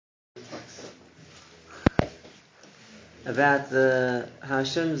about how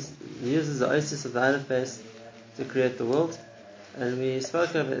Hashem uses the oasis of the Aleph base to create the world, and we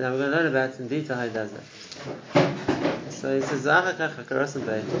spoke of it. Now we're going to learn about in detail how he does that. So he says, "Zachakach hakarosim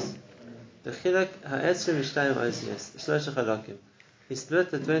beitos, v'chilak ha'etzrim mishtayim oasis, shlosha chalakim." He split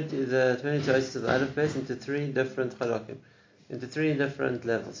the 22 oasis of the Aleph base into three different chalakim, into three different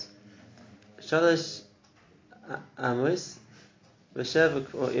levels. Shalosh amos, v'sheva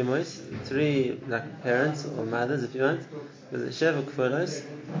or imois, three like parents or mothers if you want, with the sheva kfuros,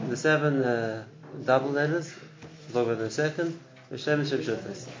 the seven double letters. We'll talk about in a second.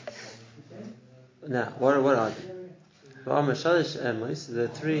 Now, what are they? The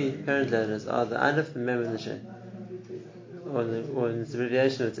three parent letters are the Aleph, the Mem, and the Shin. Or in its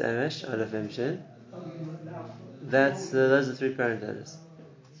abbreviation, it's Emesh, Aleph, Mem, Shin. Those are the three parent letters.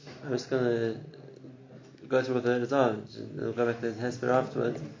 I'm just going to go through what the letters are, and we'll go back to the Hesper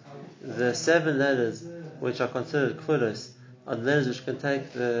afterwards. The seven letters, which are considered Kfulos, are the letters which can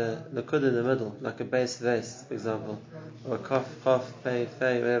take the Kud in the middle, like a base vase, for example, or a Kaf, Pei,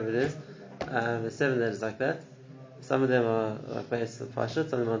 whatever it is. There's seven letters like that. Some of them are like base of Pashut,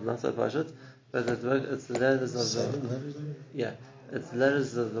 some of them are not so Pashut, but it's the letters of seven letters? Yeah, it's the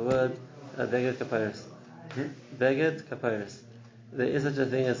letters of the word Beged Kapiris. Beged Kapiris. There is such a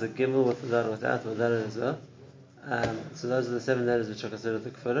thing as a Gimel with the letter without it as well. So those are the seven letters which are considered the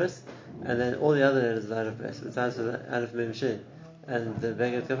Kfuros, and then all the other letters of the Aleph base, besides the Aleph Mem Shin and the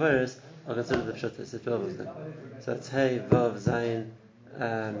Beged Kapiris, are considered the Pshutas, the 12 of them. So it's Hey, Vav, Zayin,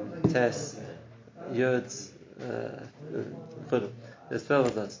 Tes, Yud, Chud. There's 12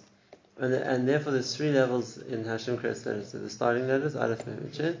 of those. And therefore there's three levels in Hashem creates letters. So the starting letters, Aleph, Mem,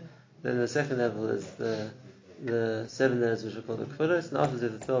 and Shin. Then the second level is the seven letters which are called the Kfuros, and after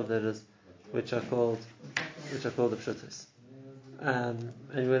there's the 12 letters which are called the Pshutas. And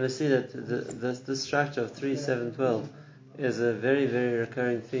we're going to see that this structure of 3, 7, 12 is a very, very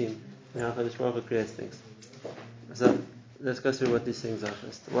recurring theme in how HaKadosh Baruch Hu creates things. So let's go through what these things are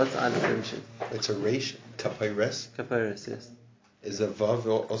first. What's Aleph Mem Shin? It's a Reish, Kapayres. Kapairis, yes. Is a Vav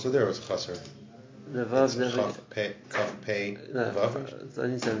also there, or is it Chaser? The Vav never... Kaf, Pei, no, Vav? it's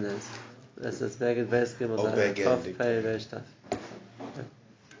only seven letters. That's Beged, Beis, Gimel, Kaf, Pei, Reish, Taf.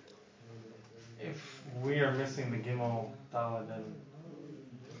 If we are missing the Gimel, Daled, and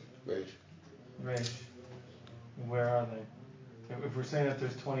Reish, where are they? If we're saying that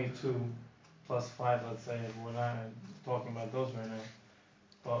there's 22 plus 5, let's say, we're not talking about those right now,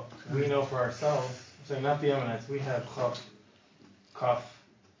 but we know for ourselves, saying not the Emanates, we have Chav, Kaf,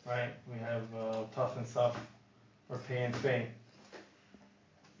 right? We have Taf and Saf, or Pei and Fei.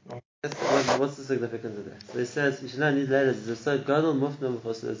 What's the significance of that? So he says, you should know these letters, there's a Gadol Mufna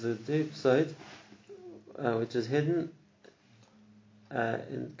Mufos, there's a deep side, which is hidden,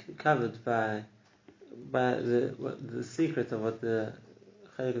 covered by the secret of what the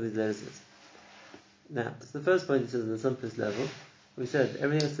chayik of these letters is. Now, so the first point he says, in the simplest level, we said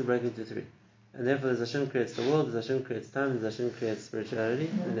everything has to break into three. And therefore, as Hashem creates the world, as Hashem creates time, as Hashem creates spirituality,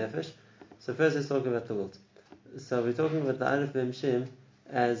 the nefesh. So first let's talk about the world. So we're talking about the Aleph Mem Shin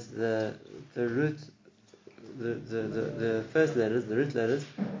as the root, the first letters, the root letters,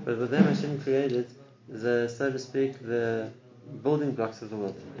 but with them Hashem created so to speak, the building blocks of the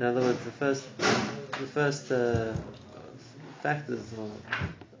world. In other words, the first factors or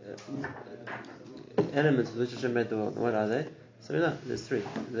elements with which Hashem made the world. And what are they? So we know there's three.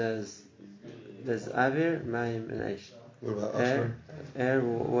 There's Avir, Mayim, and Aish. What about air,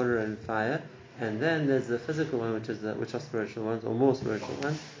 water, and fire. And then there's the physical one, which are spiritual ones, or more spiritual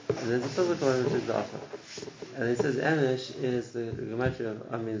ones. And there's the physical one, which is the Afa. And he says Anish is the gematria,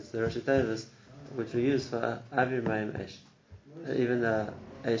 it's the Rosh Hashanah, which we use for Avir, Mayim, Aish. Even the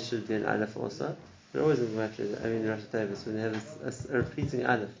Aish should be an Aleph also. But always in gematria, Rosh Hashanah, when you have a repeating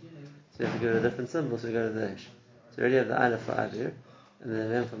Aleph. So you have to go to a different symbol, so you go to the Aish. So you already have the Aleph for Avir, and then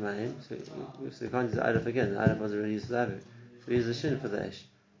the Mem for Mayim. So you can't use the Aleph again. The Aleph was already used for Avir. So we use the Shin for the Aish.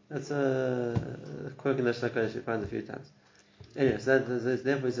 That's a quirk in the Shnakodesh we find a few times. Anyway, so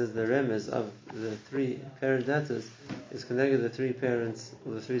therefore he says the remes of the three parent letters is connected to the three parents,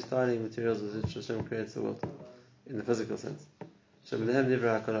 or the three starting materials with which Hashem creates the world, in the physical sense. Shem lehem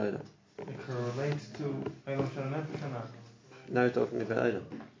nivra hakol ha'olam. It relates to Elam Shel Nefesh or not? Now we're talking about Olam.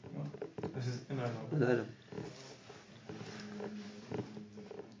 This is in Olam. In Olam.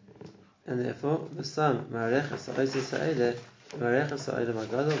 And therefore, the sum, Ma'areches ha'osis ha'eleh, Ma'areches ha'olam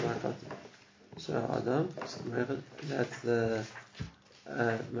ha'gadol ma'achatim. So Adam, that's the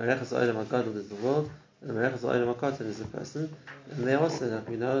Ma'areches ha'olam ha'gadol is the world, and Ma'areches ha'olam ha'katan is the person. And they also, like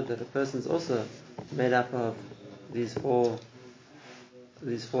we know, that a person is also made up of these four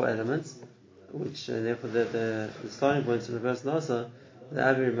elements, which therefore the starting points in the person also, the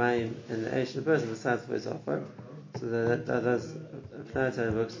Avir Mayim and the Aish in the person, the South for Zafar. So that does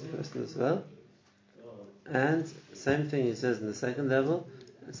planetary works to the person as well. And same thing he says in the second level,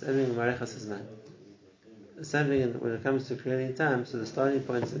 same thing in Marechas Zman. The same thing when it comes to creating time, so the starting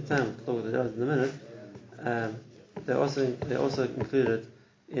points in time, we'll talk about it in a minute, they're also included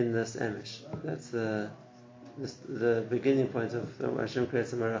in this Emesh. That's the beginning point of Hashem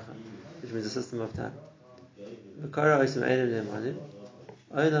creates a Maracha, which means a system of time.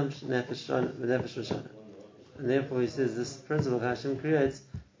 And therefore he says this principle that Hashem creates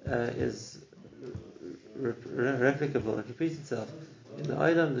is replicable, it repeats itself in the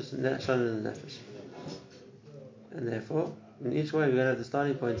Olam, the Shana, and the Nefesh. And therefore, in each way we're going to have the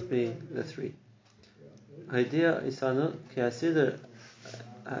starting points being the three. Idea isanu ki hasider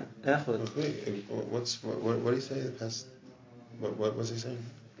echad. What do you say? The past. What was he saying?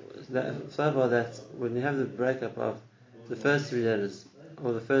 So far that when you have the breakup of the first three letters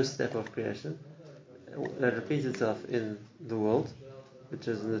or the first step of creation, that repeats itself in the world, which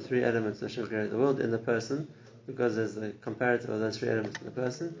is in the three elements that Hashem created the world, in the person, because there's the comparative of those three elements in the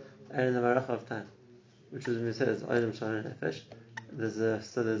person, and in the Maracha of time, which is when we said it's Olam, Shana, and Nefesh. There's a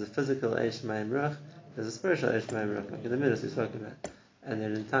physical Eish Mayim Ruach, there's a spiritual Eish Mayim Ruach, like in the Midas we spoke about. And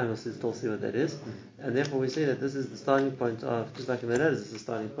then in time we'll still see what that is. And therefore we see that this is the starting point of, just like in the letters it's a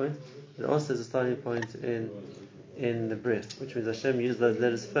starting point, it also is a starting point in the breath, which means Hashem used those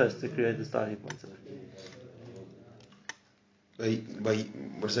letters first to create the starting point of it. But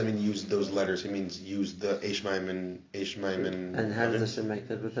what does that mean? Use those letters? He means use the Eishmaim and. And how does Hashem make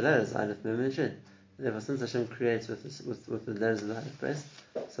that with the letters? Aleph, Mem, and Shin. Therefore, since Hashem creates with the letters of the Aleph Beis,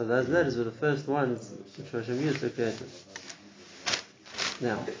 so those letters were the first ones which Hashem used to create them.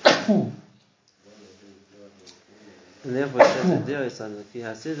 Now, and therefore it says that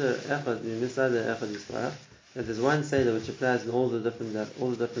there's one seder which applies in all the different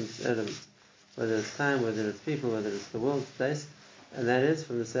elements, whether it's time, whether it's people, whether it's the world, place, and that is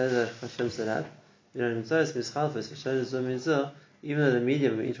from the seder Hashem Sadat. Even though the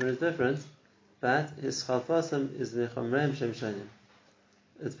medium of each one is different, but his chalfasim is nechomreim shem shanim.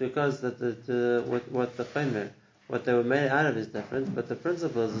 It's because that what the chomer, what they were made out of is different, but the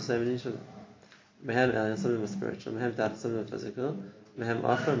principle is the same in each of them. Mehem elyon, some of them are spiritual. Mehem tat, some of them are physical. Mehem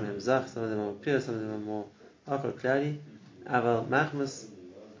achor, mehem zach, some of them are more pure, some of them are more achor, cloudy. Aval machmas,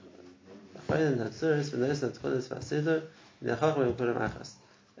 achoyin hatzuris, v'nois natcholis v'asidur, v'nechachim v'kulam achas.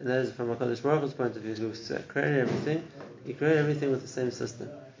 And that is from a Kodesh Baruch Hu's point of view, who created everything. He created everything with the same system.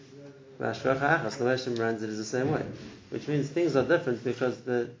 V'ashkacha achas, the way Hashem runs it is the same way. Which means things are different because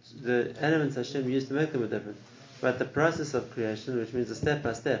the elements Hashem used to make them are different. But the process of creation, which means the step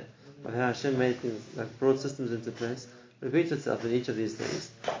by step of how Hashem made things, like brought systems into place, repeats itself in each of these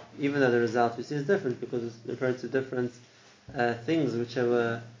things. Even though the result we see is different because it's referred to different things which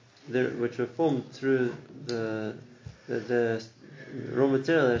were formed through the raw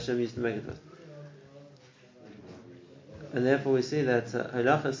material that Hashem used to make it with. And therefore we see that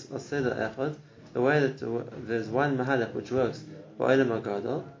halachas aseda echad, the way that there's one mahalach which works ba'olam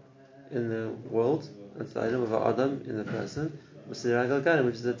hagadol in the world, that's the item of Adam in the person, which is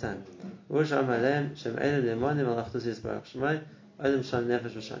the time.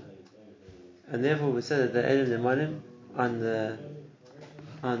 And therefore we say that the Elim Nemanim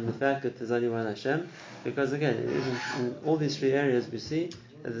on the fact that there's only one Hashem, because again, in all these three areas we see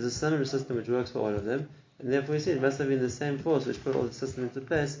that there's a similar system which works for all of them, and therefore we see it must have been the same force which put all the system into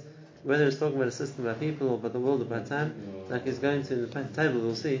place, whether it's talking about a system by people or by the world or by time, like he's going to, in the table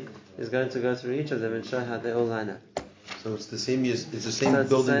we'll see, he's going to go through each of them and show how they all line up. So it's the same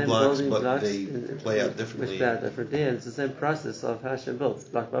building blocks, but they play out differently. Which play out differently, and it's the same process of how Hashem builds,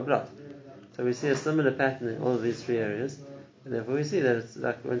 block by block. So we see a similar pattern in all of these three areas, and therefore we see that it's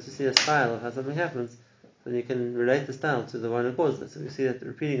like once you see a style of how something happens, then you can relate the style to the one who caused it. So we see that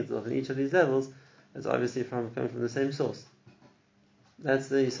repeating itself in each of these levels is obviously coming from the same source. That's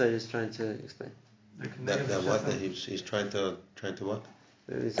the Yisrael is trying to explain. That he's trying to what?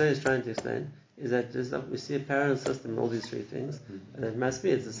 The Yisrael is trying to explain is that just like we see a parallel system in all these three things, and it must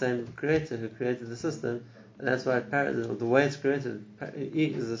be it's the same creator who created the system, and that's why the way it's created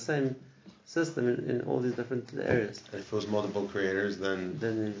is the same system in all these different areas. And if it was multiple creators, then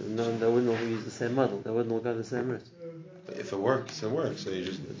they wouldn't all use the same model. They wouldn't all go the same route. But if it works, it works. So you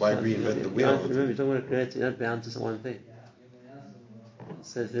just why reinvent the wheel? Remember, you're talking about a creator. You're not bound to one thing.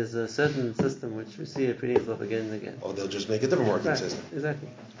 So if there's a certain system which we see repeating itself again and again. Oh, they'll just make a different working system. Exactly.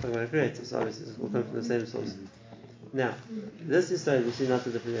 Talking about a creator, so obviously it's all coming from the same source. Now, this is so we see lots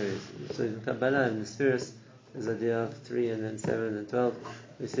of different areas. So in Kabbalah and the spheres, there's the idea of 3 and then 7 and 12.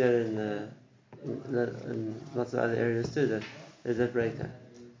 We see it in in lots of other areas too, there's that breakdown.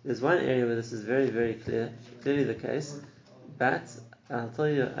 There's one area where this is very, very clearly the case, but I'll tell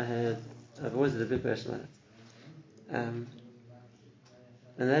you, I've always had a big question on it.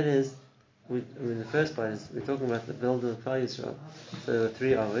 And that is, the first part is, we're talking about the building of Klal Yisrael. So there were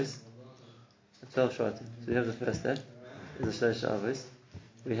 3 avos, 12 shvatim. So we have the first step, is the Shlosh avos.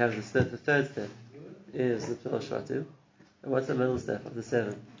 We have the third step, is the 12 shvatim. And what's the middle step of the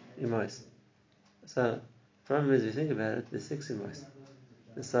 7 imos? So, the problem is, if you think about it, there's 6 imos.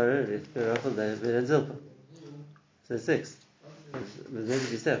 The Sarah, Rivka, Rachel, David, and Zilpah. So 6. There's meant to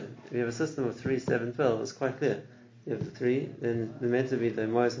be 7. If you have a system of 3, 7, 12, it's quite clear. You have the 3, then they're meant to be the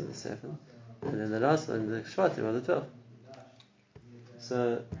imos of the 7. And then the last one, the shvatim, are the 12.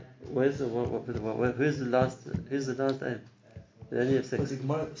 So, who's the last aim? They only have 6.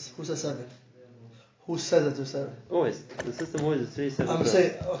 Who says 7? Who says that there's 7? Always. The system always is 3, 7, 12. I'm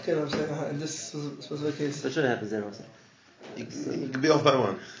saying, in this specific case. That shouldn't happen there also. You can be off by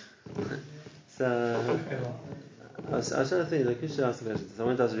 1. So, I was trying to think, like, you should ask the question. So I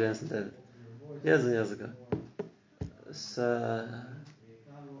went to ask Rihanna David years and years ago. So,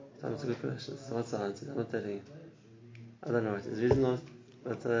 it's a good question. So what's the answer? I'm not telling you. I don't know what it is. Reasonable,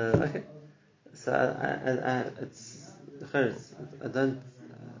 but okay. So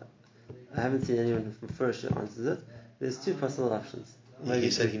I haven't seen anyone from first who answers it. There's 2 possible options. He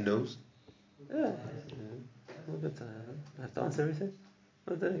said he knows. Yeah. But I have to answer everything.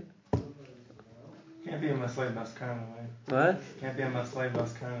 I'm telling you. Can't be a Maslay Baskana, right? What? Can't be a Maslay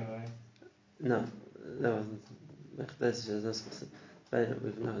Baskana, right? No, that wasn't. There's no specific. But we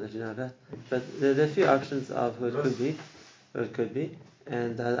know that you know that. But there are a few options of who it could be,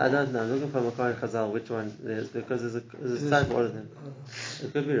 and I don't know. I'm looking for Makar and Chazal, which one it is, because there's a type of all of them.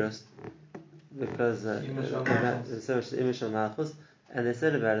 It could be Rus, because there's so much image of Malchus, and they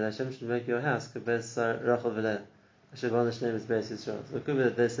said about it, Hashem should make your house, Kabes Rachel V'Leah. Hashem name is Beis Yisrael. So it could be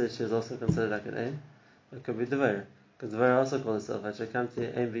that they said she was also considered like an aim. It could be Devara, because Devara also called herself, I should come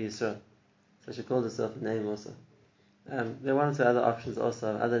to Aim V'Yisrael. So she called herself a name also. There were 1 or 2 other options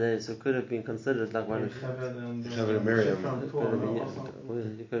also, other names who could have been considered like one of Having Miriam. It could have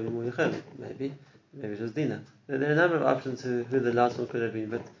been Yocheved, maybe it was Dina. There are a number of options who the last one could have been,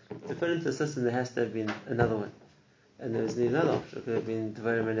 but to put into the system there has to have been another one. And there was another option. It could have been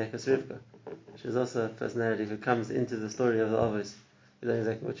Devarim Menekas Rivka. She was also a personality who comes into the story of the Avos. We don't know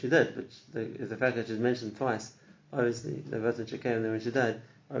exactly what she did, but the fact that she's mentioned twice, obviously, the birth when she came and then when she died,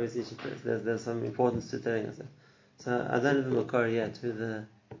 obviously there's some importance to telling us that. So I don't have the Makar yet who the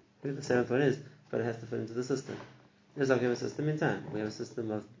 7th one is, but it has to fit into the system. Just like we have a system in time. We have a system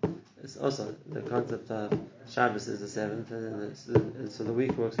of, it's also the concept of Shabbos is the 7th, and so the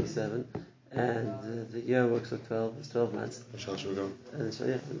week works with 7, and the year works with 12. It's 12 months. And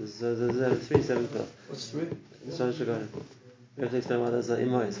so so there's 3, 7, 12. What's 3? The Shalosh Shagonim. We have to explain why those are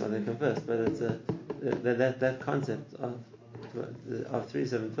imois, why they come first. But it's that concept of 3,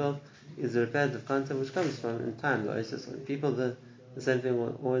 7, 12 is a repetitive concept which comes from in time. It's just when people the same thing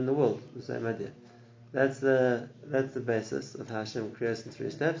all in the world, the same idea. That's the basis of how Hashem creates in 3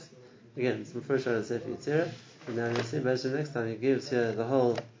 steps. Again, it's the first shot of Sefer Yetzirah, and now we'll see basically next time he gives here the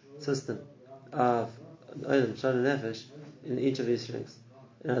whole system of Olam, Shad and Nefesh in each of these strings.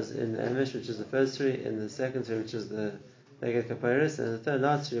 As in the Emesh, which is the first 3, in the second 3, which is the Beged Kapiris, and the third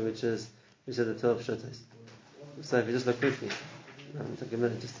last 3, which is the 12 Shotos. So if you just look quickly, take a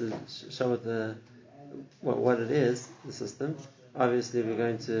minute just to show what it is, the system. Obviously, we're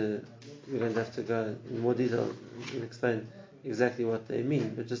going to have to go in more detail and explain exactly what they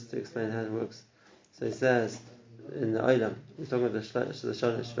mean, but just to explain how it works. So he says in the Olam, we're talking about the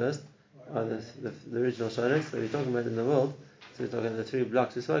Shalosh first, or the original Shalosh. So we're talking about in the world. So we're talking about the 3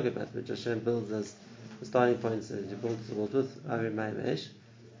 blocks we spoke about, which Hashem builds as the starting points that you build the world with, Avim Mayim Esh,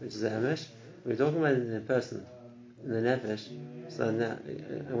 which is the Amesh. We're talking about it in a person, in the Nefesh. So now,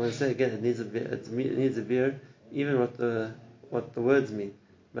 I want to say again, it needs a beer, even what the words mean.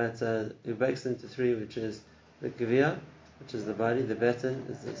 But it breaks into 3, which is the Gevia, which is the body, the Beten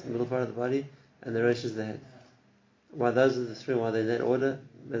is the middle part of the body, and the Rosh is the head. Why those are the 3, why they're in that order,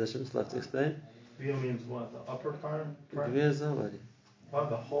 Bez Hashem will have to explain. Gevia means what? The upper part? Gevia is the whole body. What,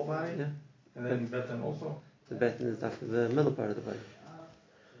 the whole body? Yeah. And then Beten also? The Beten is after the middle part of the body.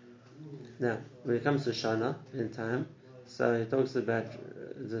 Now, when it comes to Shana, in time, so he talks about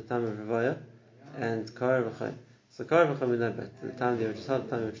the time of Revaya and Kar V'Chay. So Kar V'Chay we know about the time there, which is hot,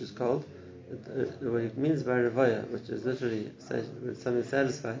 the time which is cold. What it means by Revaya, which is literally something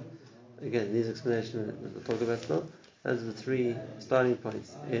satisfied, again, needs explanation, we'll talk about still. Those are the 3 starting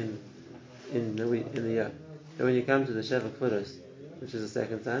points in the year. And when you come to the Sheva Kvudos, which is the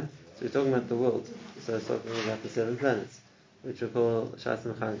second time. So we're talking about the world. So it's talking about the 7 planets, which we call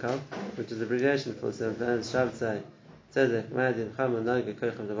Shatzim Chankal, which is abbreviation for the 7 planets. Shabtai, Tzedek, Madin, Chama, Naga,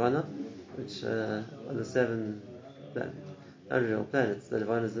 Koichav, Levana, which are the 7 planets. Not real planets. The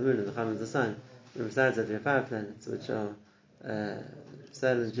Levana is the moon and the Chama is the sun. And besides that, we have 5 planets, which are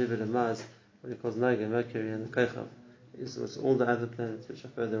Saturn, Jupiter, Mars, what he calls Naga, Mercury, and the Koichav. It's all the other planets which are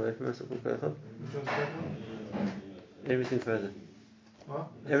further away from us are called Koichav. Everything further. What?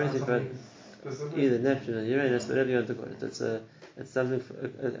 Everything further. Specific? Either Neptune or Uranus, whatever you want to call it. It's something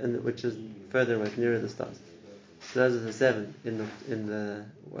which is further away, nearer the stars. So those are the 7 in the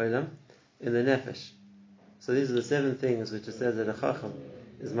Olam, in the Nefesh. So these are the 7 things which it says that a Chacham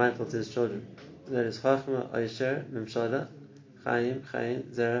is mindful to his children. That is Chachma, Aysher, Mimshala, Chaim, Chayin,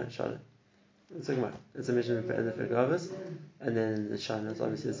 Zera, Shalom. It's a Gemara. It's a mission in the Fergavas, and then the Shana is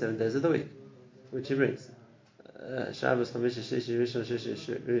obviously the 7 days of the week, which he brings. Shabbos, Chamish, Shishi, Rishon, Shishi,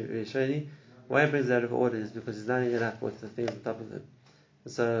 Rishoni. Why he brings it out of order is because he's lining it up with the things on top of them.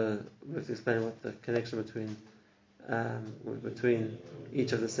 So we have to explain what the connection between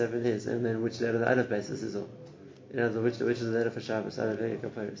each of the 7 is, and then which letter the Aleph basis is on. You know, which is the letter for Shabbos, Aleph,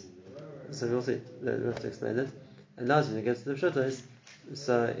 Kaparis. So we'll see. We'll have to explain it. And lastly, when it gets to the Pshutos,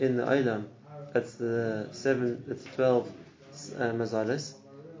 so in the Olam, it's the 12 mazalis,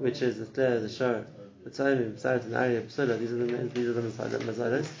 which is the Tleh, the Shor, the Tzayimim, Sarat, and Arya, Psula. These are the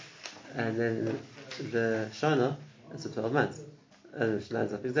mazalis. And then the Shana, it's the 12 months, which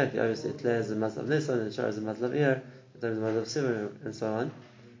lines up exactly. Obviously, Tleh is the month of Nisan, and Shor is the month of Iyar, the time is the month of Sivan, and so on.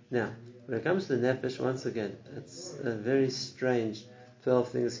 Now, when it comes to the Nefesh, once again, it's a very strange 12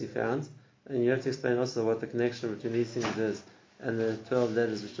 things he found, and you have to explain also what the connection between these things is, and the 12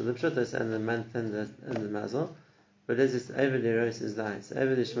 letters which are the Pshutos, and the month and the Mazel. But as it's Eved Eros is the eyes,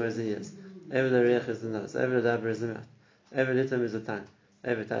 Eved Ishma is the ears, Eved Ariach is the nose, Eved Adaber is the mouth, Eved Itam is the tongue,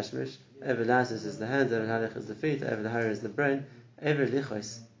 Eved Tashmish, Eved Lasis is the hands, Eved Halach is the feet, Eved Har is the brain, Eved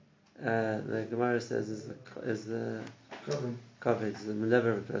Lichos, the Gemara says is the Kavod, is the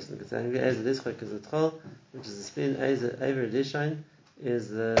lever of a person. Eved Lichos is the Tchol, which is the spleen. Eved Lishain is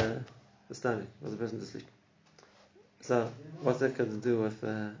the stomach, was the person to sleep. So, what's that got to do with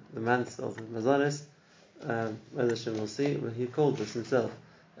the months of the Mazaris? As Hashem will see, he called this himself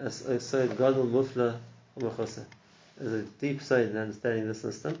as a Soid Gadol Mufla Umachosa. There's a deep side in understanding this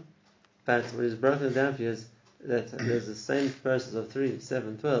system. But what is broken down for you is that there's the same process of 3,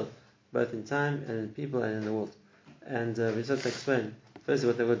 7, 12, both in time and in people and in the world. And we just have to explain firstly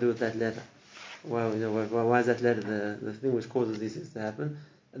what they're going to do with that letter. Why is that letter the thing which causes these things to happen?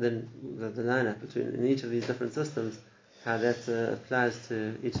 And then the line-up between in each of these different systems, how that applies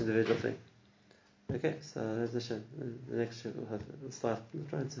to each individual thing. Okay, so that's the show. The next show we'll start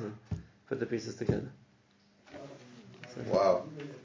trying to put the pieces together. So, wow.